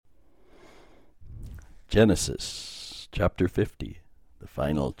Genesis chapter 50, the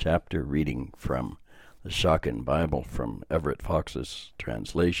final chapter, reading from the Shocking Bible from Everett Fox's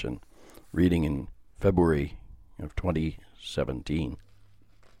translation, reading in February of 2017.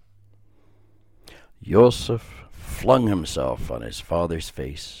 Joseph flung himself on his father's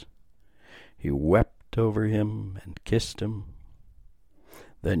face. He wept over him and kissed him.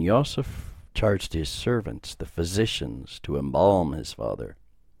 Then Joseph charged his servants, the physicians, to embalm his father.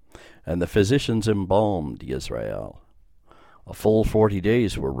 And the physicians embalmed Israel. A full 40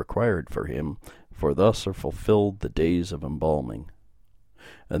 days were required for him, for thus are fulfilled the days of embalming.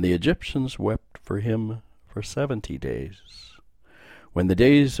 And the Egyptians wept for him for 70 days. When the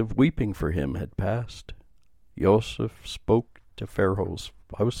days of weeping for him had passed, Joseph spoke to Pharaoh's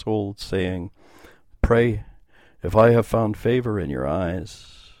household, saying, "Pray, if I have found favor in your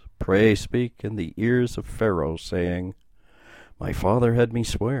eyes. Pray speak in the ears of Pharaoh, saying, My father had me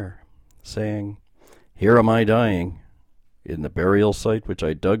swear, saying, Here am I dying, in the burial site which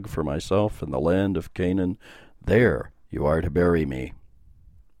I dug for myself in the land of Canaan. There you are to bury me.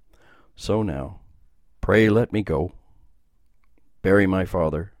 So now, pray let me go, bury my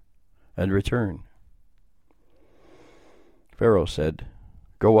father, and return." Pharaoh said,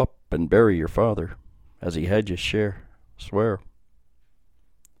 "Go up and bury your father, as he had you swear."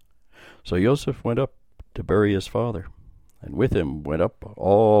 So Joseph went up to bury his father, and with him went up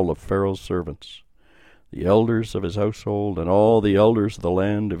all of Pharaoh's servants, the elders of his household, and all the elders of the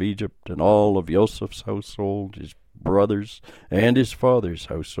land of Egypt, and all of Joseph's household, his brothers, and his father's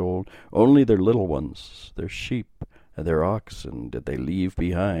household. Only their little ones, their sheep, and their oxen did they leave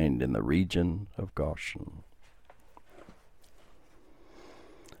behind in the region of Goshen.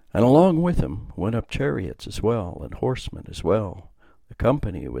 And along with him went up chariots as well, and horsemen as well. The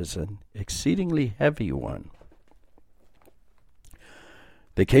company was an exceedingly heavy one.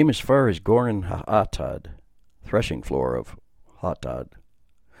 They came as far as Goren Hatad, threshing floor of Hatad,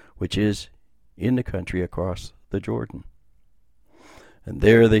 which is in the country across the Jordan. And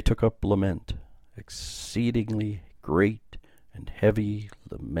there they took up lament, exceedingly great and heavy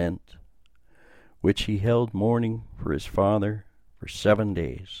lament, which he held mourning for his father for 7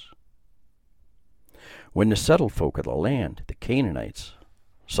 days. When the settled folk of the land, the Canaanites,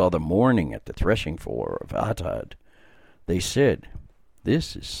 saw the mourning at the threshing floor of Atad, they said,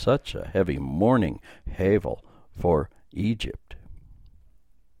 "This is such a heavy mourning, Havel, for Egypt."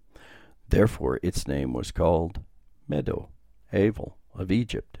 Therefore its name was called Medo, Havel of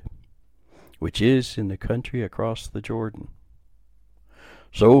Egypt, which is in the country across the Jordan.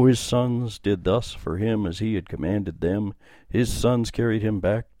 So his sons did thus for him as he had commanded them. His sons carried him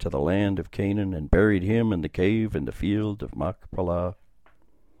back to the land of Canaan and buried him in the cave in the field of Machpelah.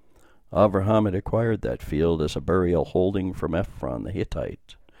 Abraham had acquired that field as a burial holding from Ephron the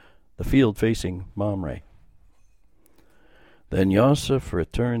Hittite, the field facing Mamre. Then Joseph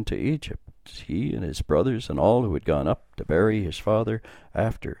returned to Egypt, he and his brothers and all who had gone up to bury his father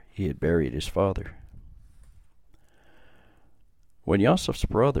after he had buried his father. When Joseph's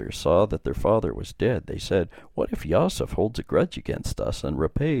brothers saw that their father was dead, they said, "What if Joseph holds a grudge against us and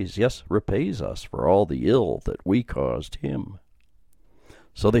repays us for all the ill that we caused him?"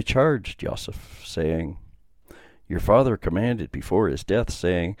 So they charged Joseph, saying, "Your father commanded before his death,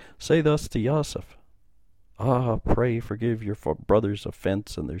 saying, Say thus to Joseph, pray forgive your brothers'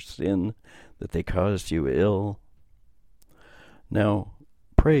 offense and their sin, that they caused you ill. Now,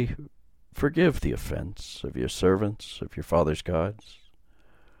 pray forgive the offense of your servants, of your father's gods."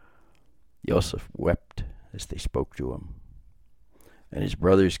 Joseph wept as they spoke to him. And his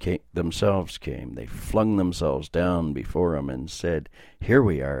brothers themselves came. They flung themselves down before him and said, "Here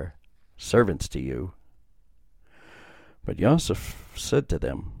we are, servants to you." But Joseph said to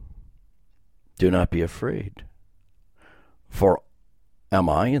them, "Do not be afraid, for am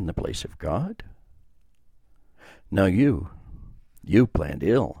I in the place of God? Now you planned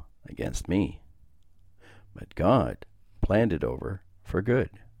ill against me, but God planned it over for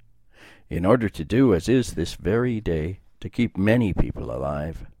good, in order to do as is this very day, to keep many people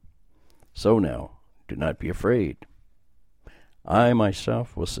alive. So now, do not be afraid. I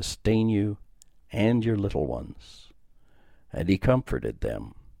myself will sustain you and your little ones." And he comforted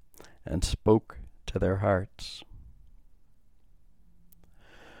them and spoke to their hearts.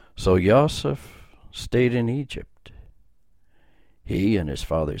 So Joseph stayed in Egypt, he and his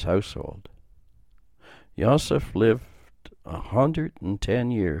father's household. Joseph lived 110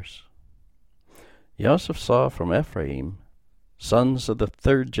 years. Joseph saw from Ephraim sons of the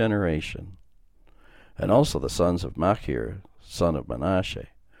 3rd generation, and also the sons of Machir, son of Manasseh,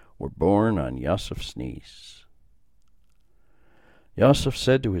 were born on Joseph's knees. Joseph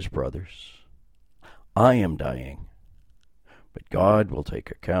said to his brothers, I am dying, but God will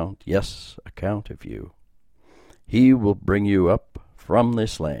take account, yes, account of you. He will bring you up from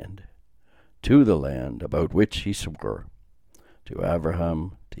this land to the land about which he swore to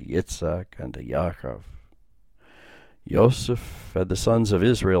Abraham, to Yitzhak, and to Yaakov. Joseph had the sons of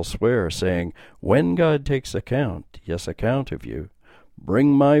Israel swear, saying, when God takes account, yes, account of you,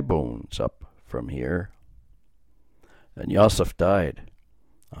 bring my bones up from here. And Joseph died,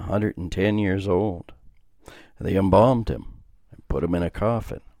 110 years old. And they embalmed him and put him in a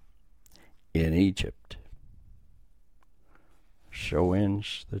coffin in Egypt. So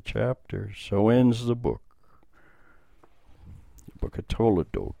ends the chapter, so ends the book. The book of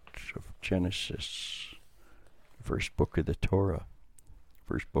Toledot of Genesis. First book of the Torah,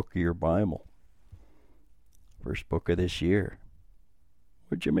 first book of your Bible, first book of this year.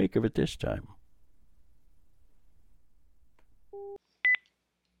 What'd you make of it this time?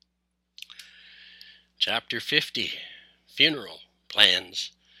 Chapter 50, Funeral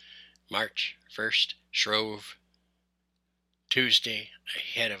Plans, March 1st, Shrove, Tuesday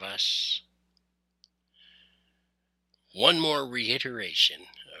ahead of us. One more reiteration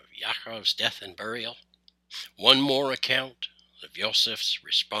of Yaakov's death and burial. One more account of Joseph's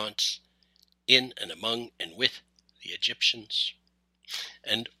response in and among and with the Egyptians.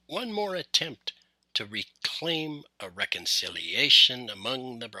 And one more attempt to reclaim a reconciliation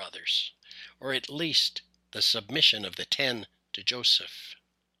among the brothers, or at least the submission of the 10 to Joseph.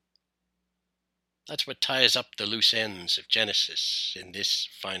 That's what ties up the loose ends of Genesis in this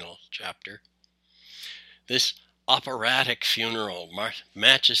final chapter. This operatic funeral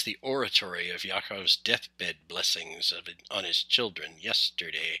matches the oratory of Yaakov's deathbed blessings on his children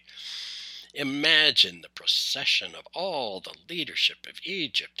yesterday. Imagine the procession of all the leadership of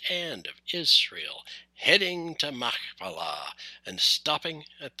Egypt and of Israel heading to Machpelah and stopping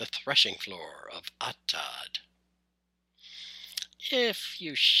at the threshing floor of Atad. If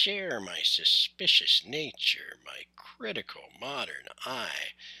you share my suspicious nature, my critical modern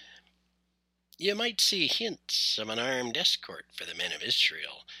eye, you might see hints of an armed escort for the men of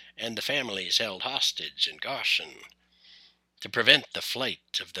Israel and the families held hostage in Goshen to prevent the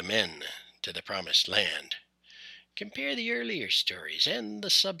flight of the men to the promised land. Compare the earlier stories and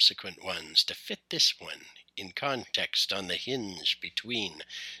the subsequent ones to fit this one in context on the hinge between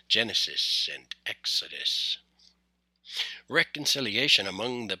Genesis and Exodus. Reconciliation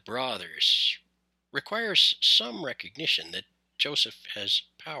among the brothers requires some recognition that Joseph has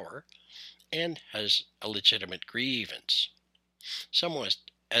power and has a legitimate grievance, somewhat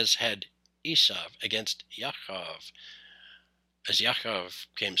as had Esau against Yaakov, as Yaakov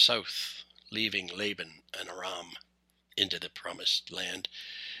came south, leaving Laban and Aram into the promised land.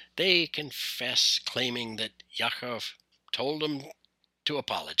 They confess, claiming that Yaakov told them to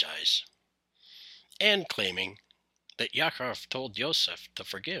apologize, and claiming that Yaakov told Joseph to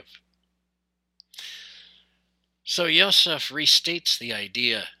forgive. So Joseph restates the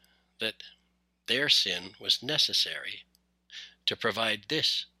idea that their sin was necessary to provide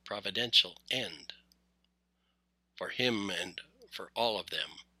this providential end for him and for all of them.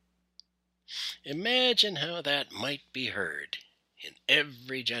 Imagine how that might be heard in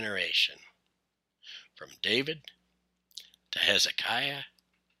every generation, from David to Hezekiah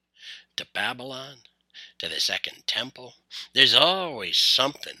to Babylon to the Second Temple. There's always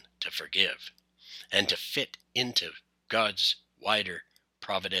something to forgive and to fit into God's wider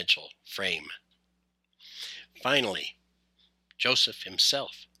providential frame. Finally, Joseph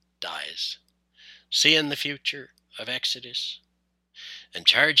himself dies, seeing the future of Exodus and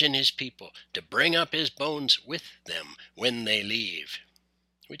charging his people to bring up his bones with them when they leave,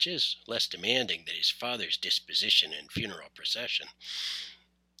 which is less demanding than his father's disposition and funeral procession.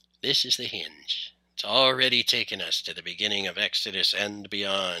 This is the hinge. It's already taken us to the beginning of Exodus and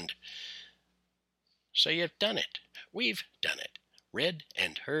beyond. So you've done it. We've done it. Read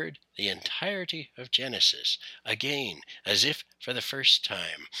and heard the entirety of Genesis, again, as if for the first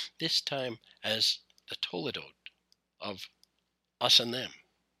time, this time as the Toledot of us and them.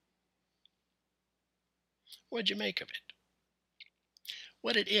 What'd you make of it?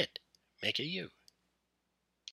 What did it make of you?